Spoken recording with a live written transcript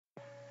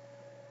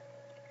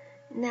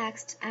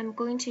Next, I'm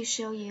going to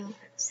show you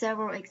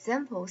several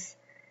examples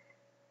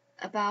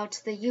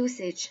about the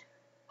usage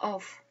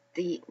of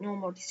the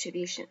normal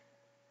distribution.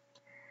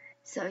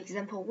 So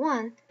example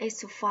 1 is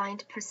to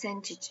find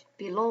percentage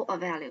below a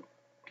value.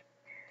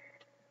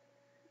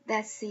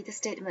 Let's see the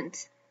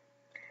statement.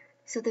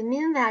 So the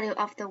mean value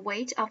of the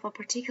weight of a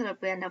particular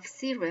brand of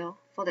cereal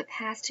for the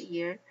past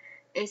year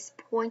is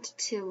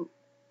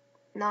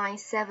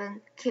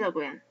 0.297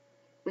 kilogram,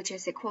 which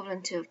is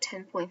equivalent to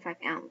 10.5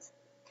 ounces,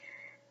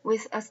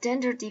 with a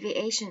standard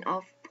deviation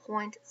of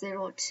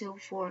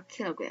 0.024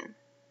 kilogram.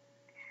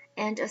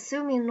 And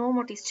assuming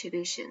normal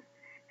distribution,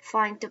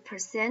 find the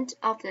percent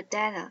of the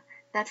data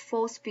that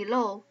falls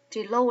below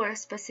the lower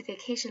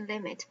specification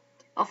limit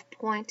of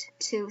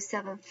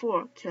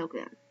 0.274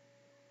 kilogram.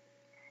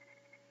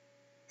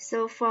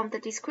 So from the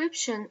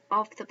description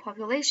of the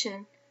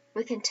population,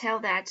 we can tell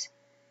that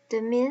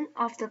the mean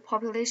of the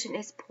population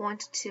is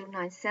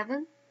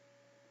 0.297,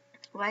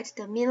 right?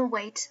 The mean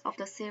weight of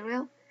the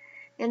cereal,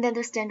 and then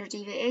the standard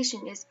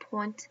deviation is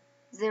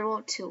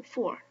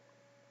 0.024.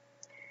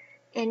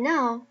 And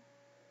now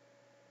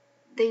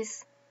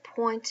this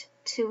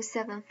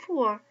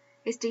 0.274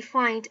 is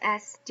defined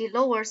as the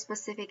lower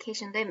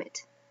specification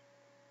limit.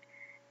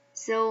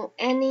 So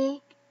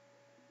any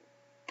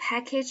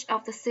package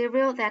of the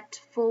cereal that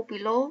fall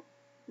below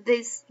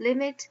this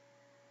limit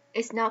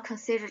is now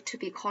considered to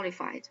be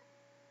qualified.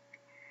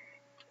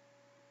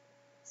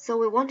 So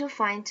we want to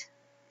find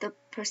the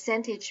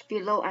percentage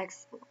below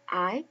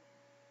xi,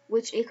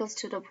 which equals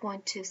to the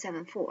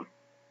 0.274.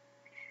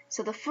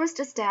 So the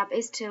first step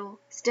is to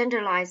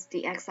standardize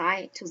the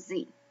xi to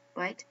z,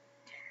 right,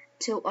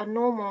 to a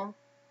normal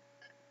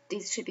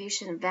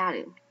distribution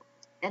value.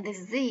 And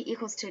this z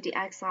equals to the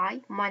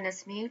xi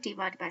minus mu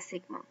divided by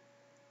sigma,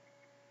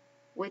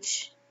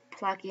 which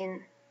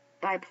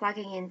by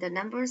plugging in the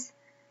numbers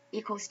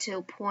equals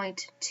to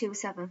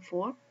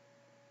 0.274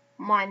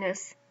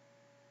 minus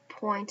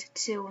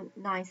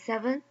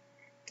 0.297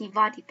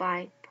 divided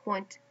by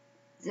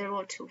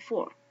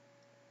 0.024.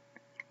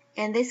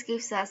 And this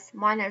gives us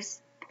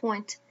minus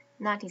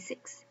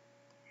 0.96.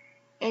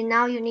 And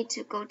now you need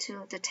to go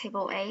to the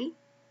table A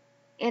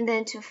and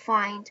then to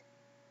find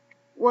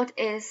what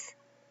is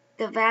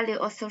the value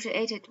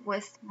associated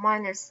with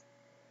minus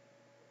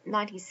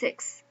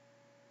 96.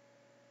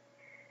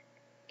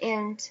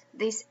 And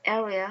this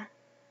area,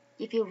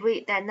 if you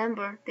read that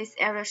number, this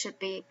area should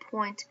be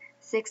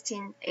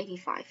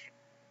 0.1685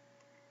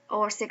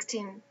 or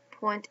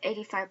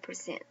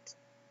 16.85%.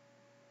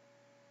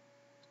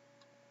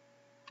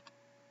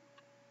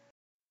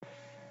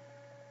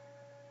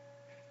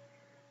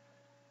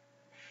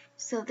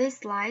 So this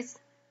slide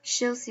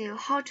shows you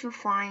how to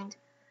find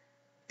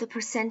the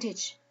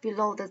percentage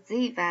below the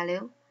z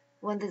value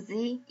when the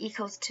z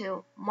equals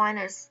to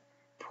minus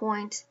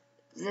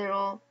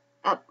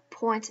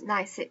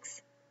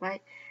 0.96,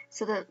 right?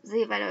 So the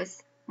z value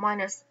is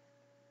minus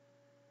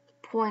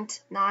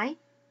 0.9,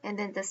 and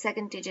then the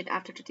second digit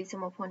after the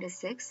decimal point is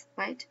 6,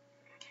 right?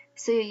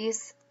 So you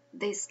use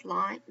this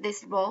line,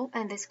 this row,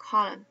 and this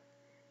column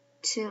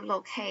to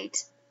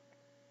locate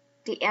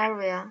the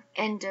area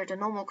under the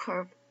normal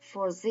curve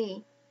for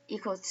z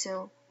equals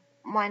to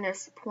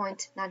minus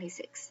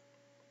 0.96.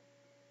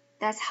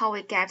 That's how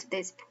we get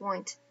this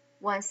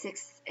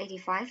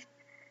 0.1685,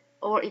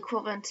 or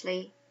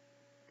equivalently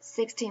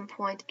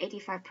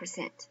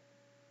 16.85%.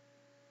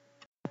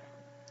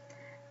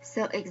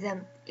 So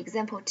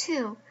example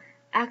 2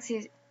 asks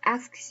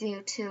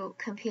you to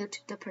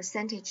compute the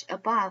percentage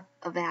above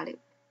a value.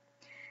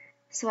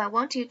 So I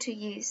want you to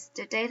use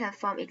the data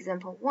from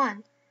example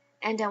 1,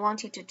 and I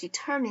want you to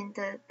determine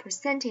the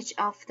percentage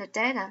of the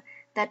data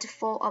that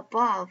fall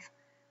above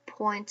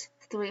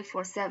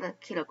 0.347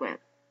 kilogram.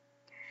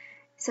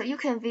 So you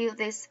can view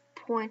this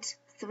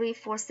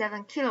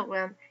 0.347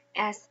 kilogram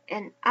as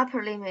an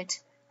upper limit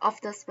of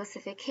the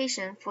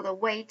specification for the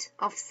weight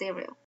of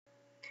cereal.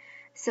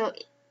 So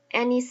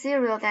any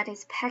cereal that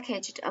is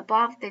packaged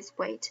above this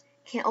weight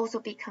can also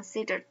be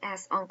considered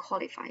as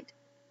unqualified.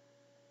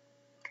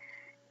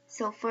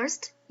 So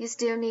first, you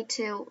still need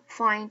to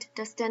find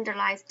the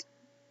standardized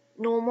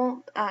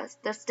normal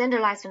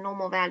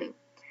value.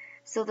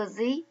 So the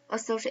z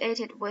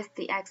associated with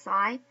the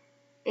xi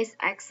is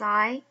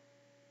xi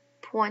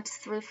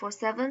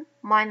 0.347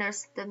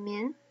 minus the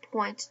mean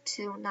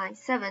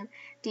 0.297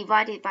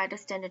 divided by the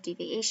standard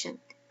deviation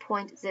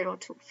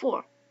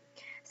 0.024.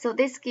 So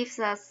this gives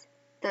us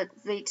the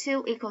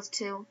z2 equals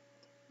to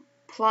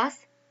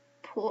plus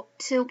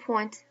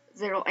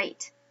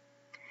 2.08.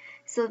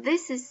 So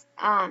this is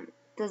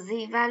the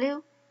z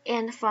value,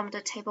 and from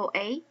the table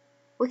A,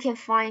 we can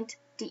find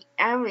the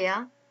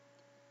area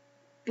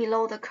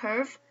below the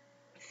curve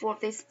for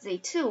this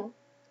z2,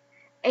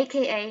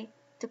 aka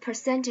the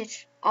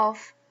percentage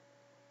of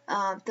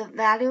the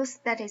values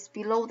that is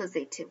below the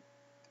z2.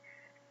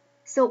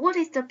 So what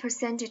is the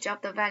percentage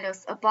of the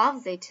values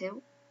above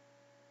z2?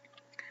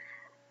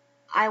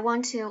 I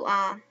want to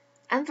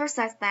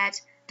emphasize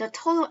that the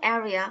total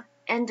area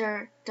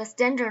under the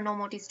standard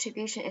normal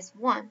distribution is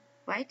 1,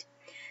 right?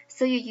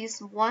 So you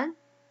use 1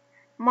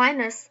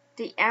 minus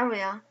the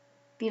area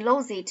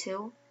below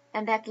Z2,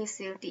 and that gives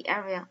you the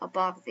area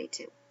above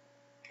Z2.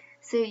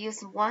 So you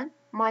use 1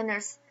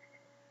 minus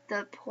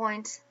the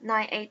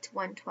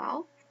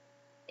 0.98112,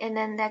 and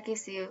then that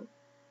gives you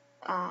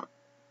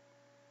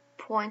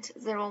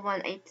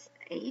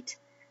 0.0188,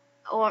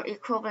 or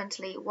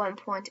equivalently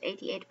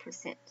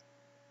 1.88%.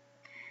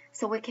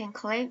 So we can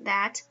claim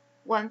that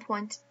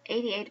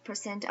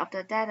 1.88% of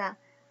the data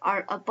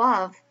are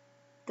above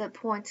the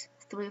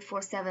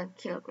 0.347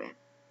 kilogram.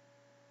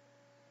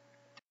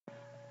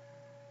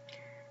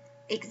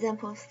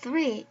 Example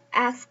 3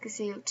 asks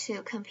you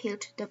to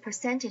compute the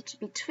percentage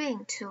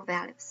between two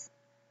values.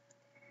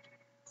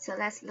 So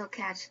let's look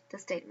at the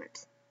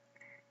statement.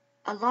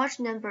 A large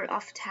number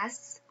of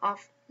tests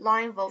of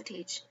line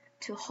voltage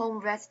to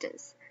home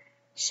residents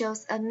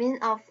shows a mean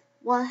of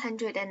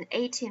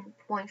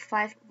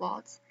 118.5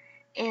 watts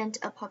and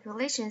a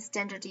population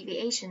standard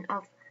deviation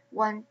of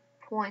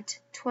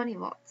 1.20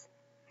 watts.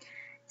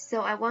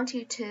 So I want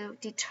you to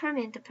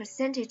determine the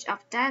percentage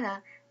of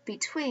data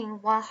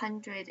between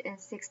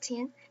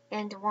 116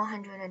 and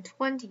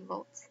 120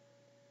 volts.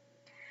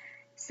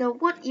 So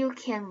what you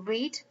can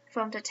read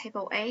from the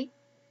table A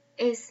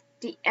is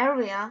the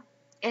area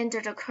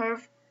under the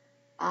curve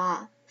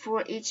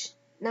for each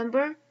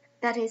number,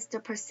 that is the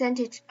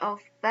percentage of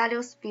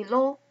values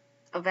below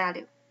a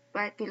value,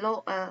 right,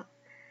 below a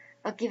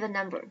given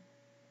number.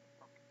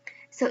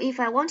 So if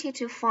I want you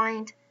to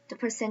find the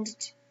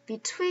percentage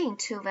between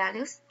two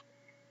values,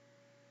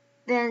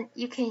 then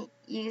you can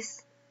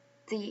use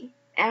the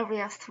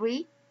area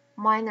 3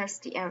 minus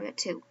the area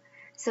 2.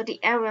 So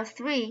the area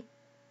 3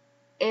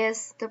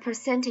 is the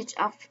percentage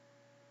of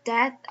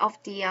the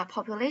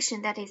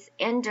population that is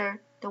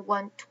under the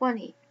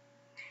 120,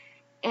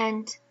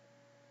 and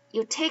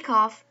you take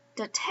off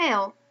the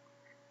tail,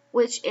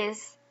 which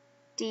is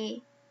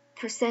the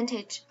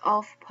percentage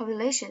of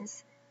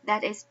populations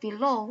that is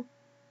below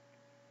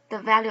the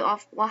value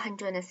of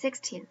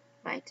 116,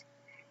 right?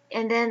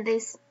 And then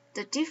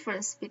the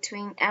difference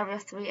between area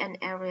 3 and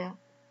area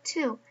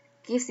 2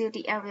 gives you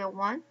the area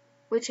 1,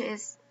 which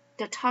is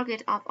the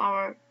target of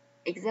our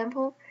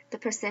example, the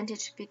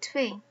percentage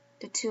between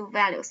the two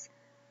values,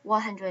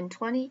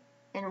 120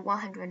 and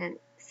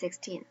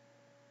 116.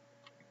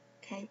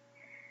 Okay,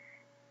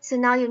 so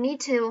now you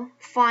need to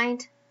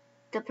find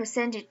the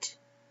percentage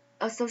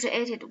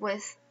associated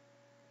with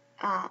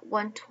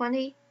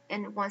 120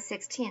 and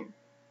 116,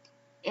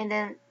 and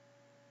then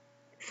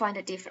find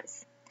the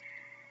difference.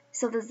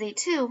 So the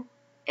Z2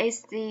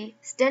 is the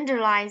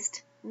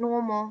standardized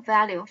normal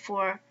value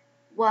for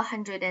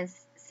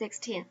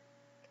 116,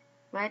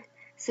 right?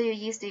 So you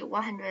use the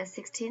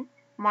 116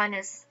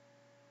 minus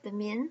the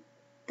mean,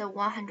 the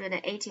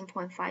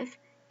 118.5,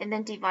 and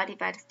then divided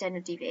by the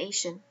standard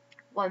deviation,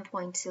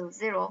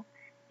 1.20,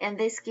 and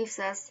this gives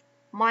us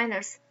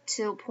minus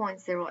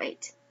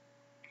 2.08.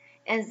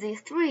 And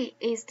Z3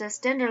 is the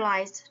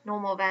standardized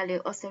normal value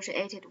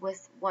associated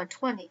with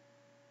 120.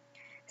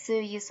 So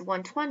you use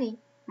 120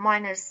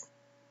 minus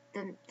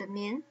the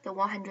mean, the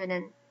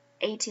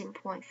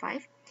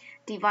 118.5,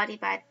 divided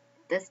by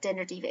the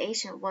standard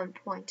deviation,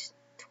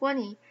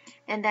 1.20,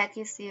 and that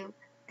gives you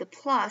the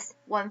plus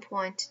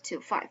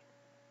 1.25.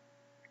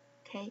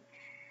 Okay.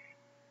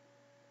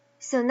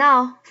 So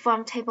now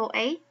from table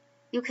A,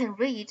 you can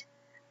read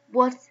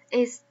what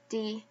is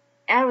the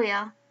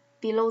area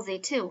below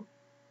Z2,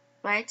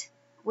 right?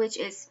 Which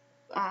is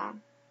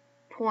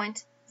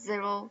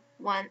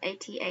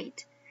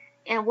 0.0188.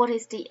 And what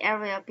is the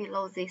area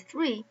below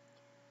Z3,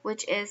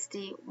 which is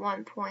the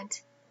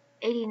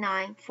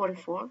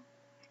 1.8944.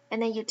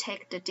 And then you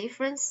take the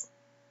difference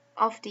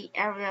of the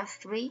area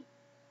 3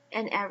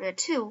 and area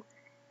 2,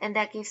 and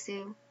that gives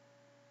you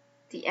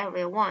the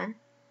area 1,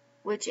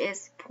 which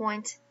is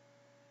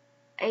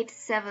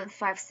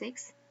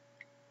 0.8756,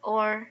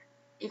 or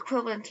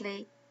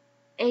equivalently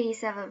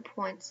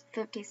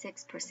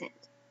 87.56%.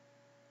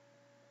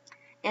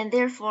 And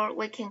therefore,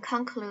 we can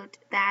conclude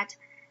that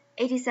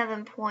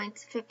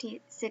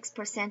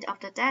 87.56% of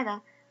the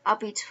data are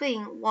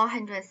between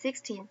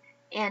 116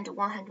 and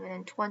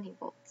 120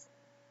 volts.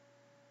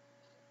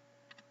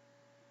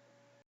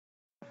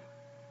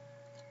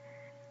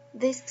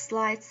 This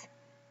slide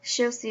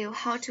shows you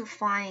how to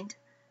find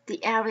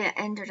the area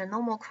under the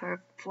normal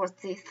curve for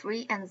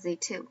Z3 and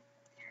Z2.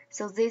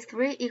 So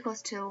Z3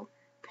 equals to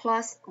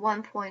plus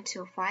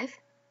 1.25,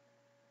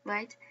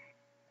 right?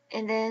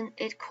 And then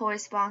it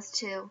corresponds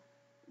to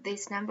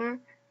this number,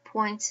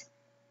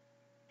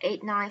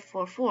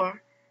 0.8944.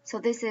 So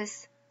this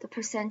is the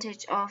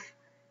percentage of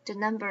the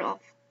number of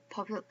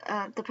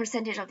the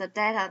percentage of the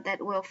data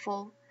that will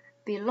fall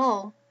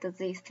below the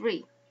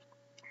Z3.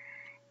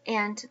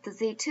 And the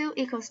Z2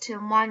 equals to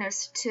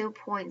minus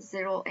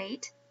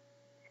 2.08,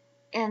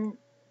 and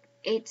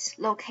it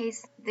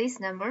locates this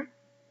number.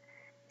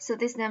 So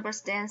this number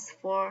stands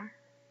for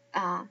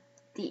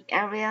the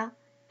area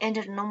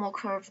under the normal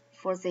curve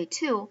for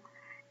Z2,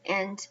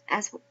 and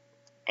as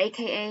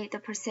aka the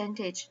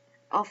percentage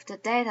of the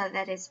data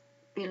that is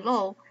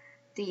below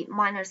the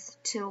minus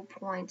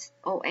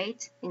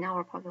 2.08 in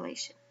our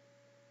population.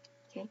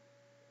 Okay.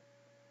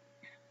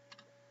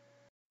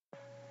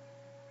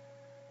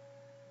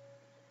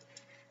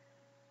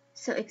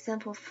 So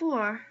example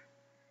 4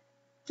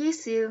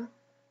 gives you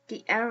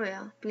the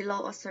area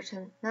below a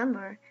certain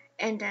number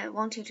and I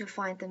want you to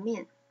find the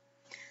mean.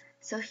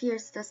 So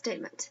here's the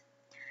statement.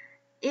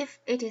 If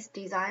it is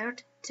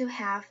desired to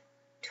have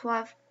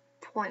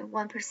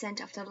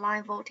 12.1% of the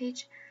line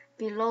voltage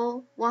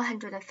below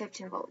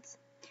 115 volts,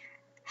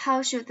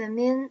 how should the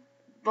mean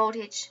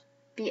voltage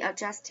be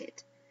adjusted?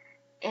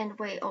 And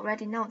we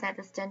already know that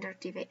the standard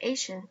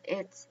deviation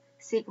is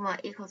sigma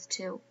equals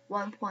to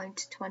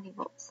 1.20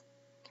 volts.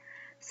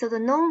 So the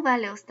known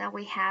values that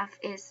we have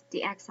is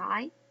the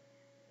xi,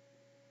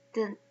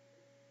 the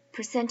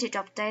percentage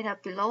of data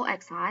below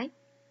xi,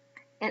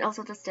 and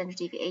also the standard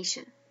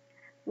deviation.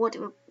 What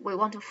we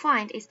want to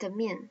find is the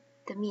mean,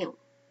 the mu.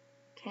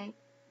 Okay.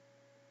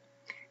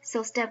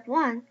 So step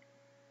 1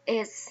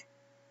 is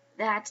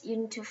that you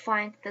need to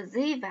find the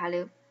z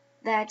value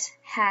that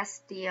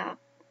has the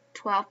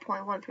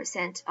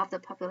 12.1% of the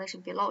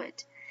population below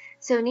it.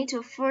 So you need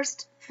to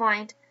first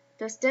find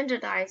the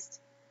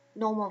standardized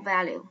normal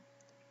value,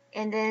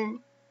 and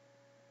then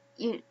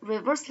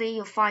reversely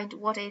you find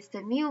what is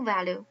the mu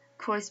value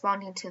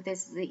corresponding to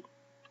this z.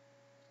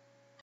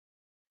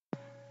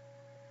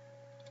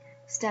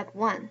 Step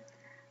 1.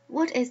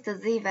 What is the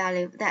z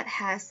value that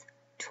has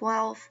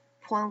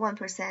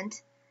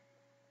 12.1%,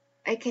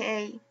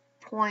 aka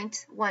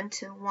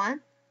 0.121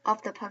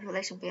 of the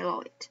population below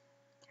it?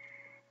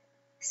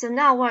 So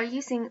now we're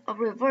using a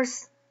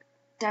reverse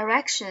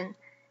direction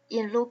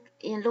in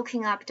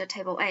looking up the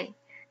table A.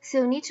 So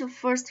you need to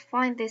first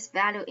find this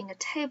value in the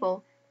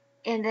table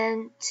and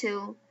then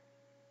to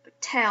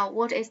tell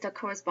what is the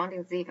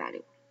corresponding z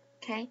value.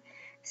 Okay,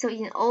 so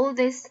in all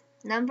these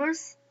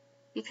numbers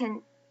you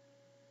can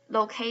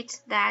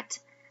locate that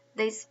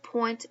this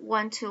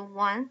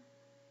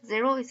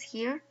 0.1210 is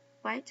here,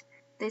 right?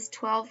 This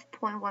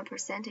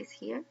 12.1% is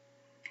here,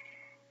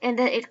 and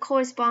then it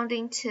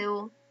corresponding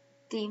to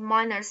the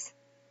minus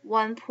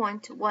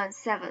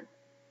 1.17,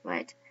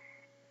 right?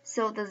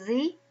 So the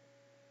z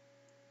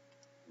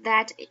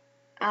that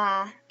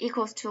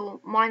equals to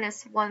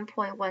minus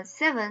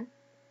 1.17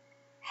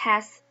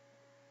 has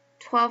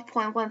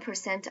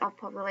 12.1% of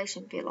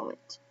population below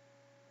it.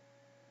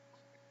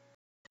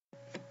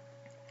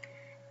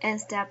 And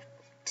step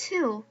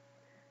 2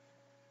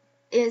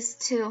 is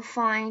to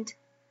find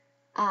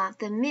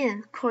the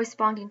mean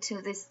corresponding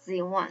to this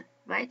z1,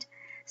 right?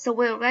 So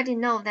we already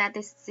know that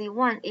this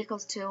z1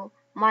 equals to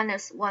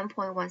minus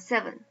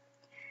 1.17,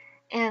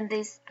 and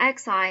this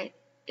xi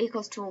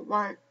equals to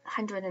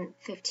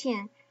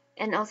 115,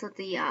 and also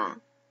the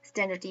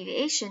standard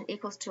deviation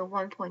equals to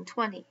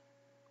 1.20.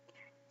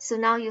 So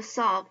now you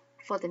solve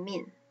for the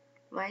mean,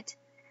 right?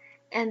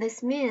 And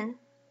this mean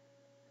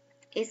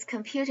is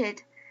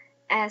computed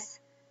as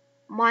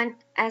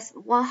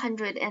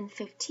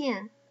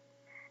 115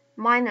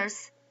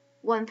 minus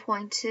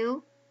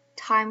 1.2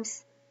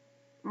 times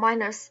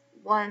minus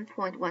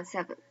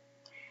 1.17,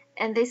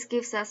 and this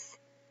gives us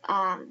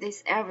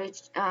this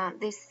average,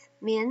 this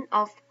mean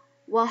of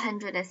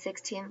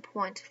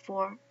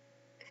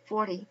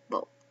 116.440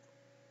 volts.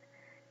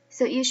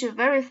 So you should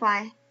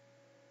verify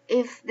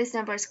if this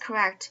number is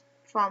correct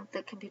from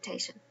the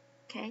computation.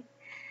 Okay,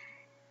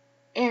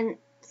 and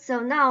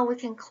so now we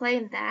can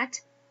claim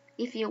that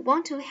if you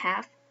want to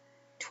have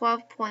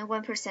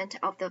 12.1%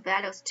 of the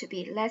values to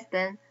be less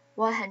than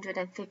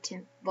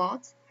 115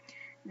 volts,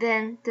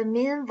 then the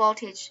mean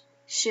voltage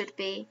should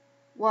be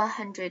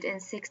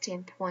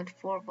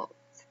 116.4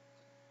 volts.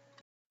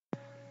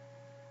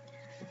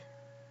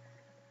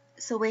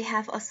 So we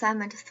have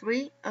assignment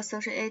 3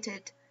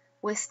 associated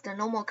with the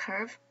normal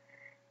curve.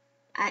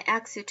 I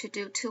asked you to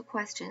do 2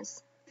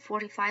 questions,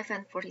 45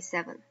 and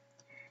 47.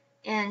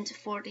 And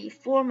for the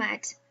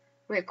format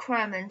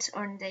requirement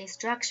on the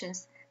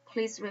instructions,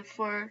 please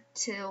refer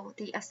to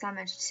the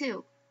assignment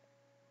 2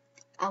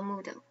 on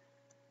Moodle.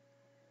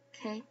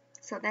 Okay,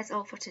 so that's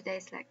all for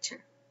today's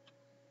lecture.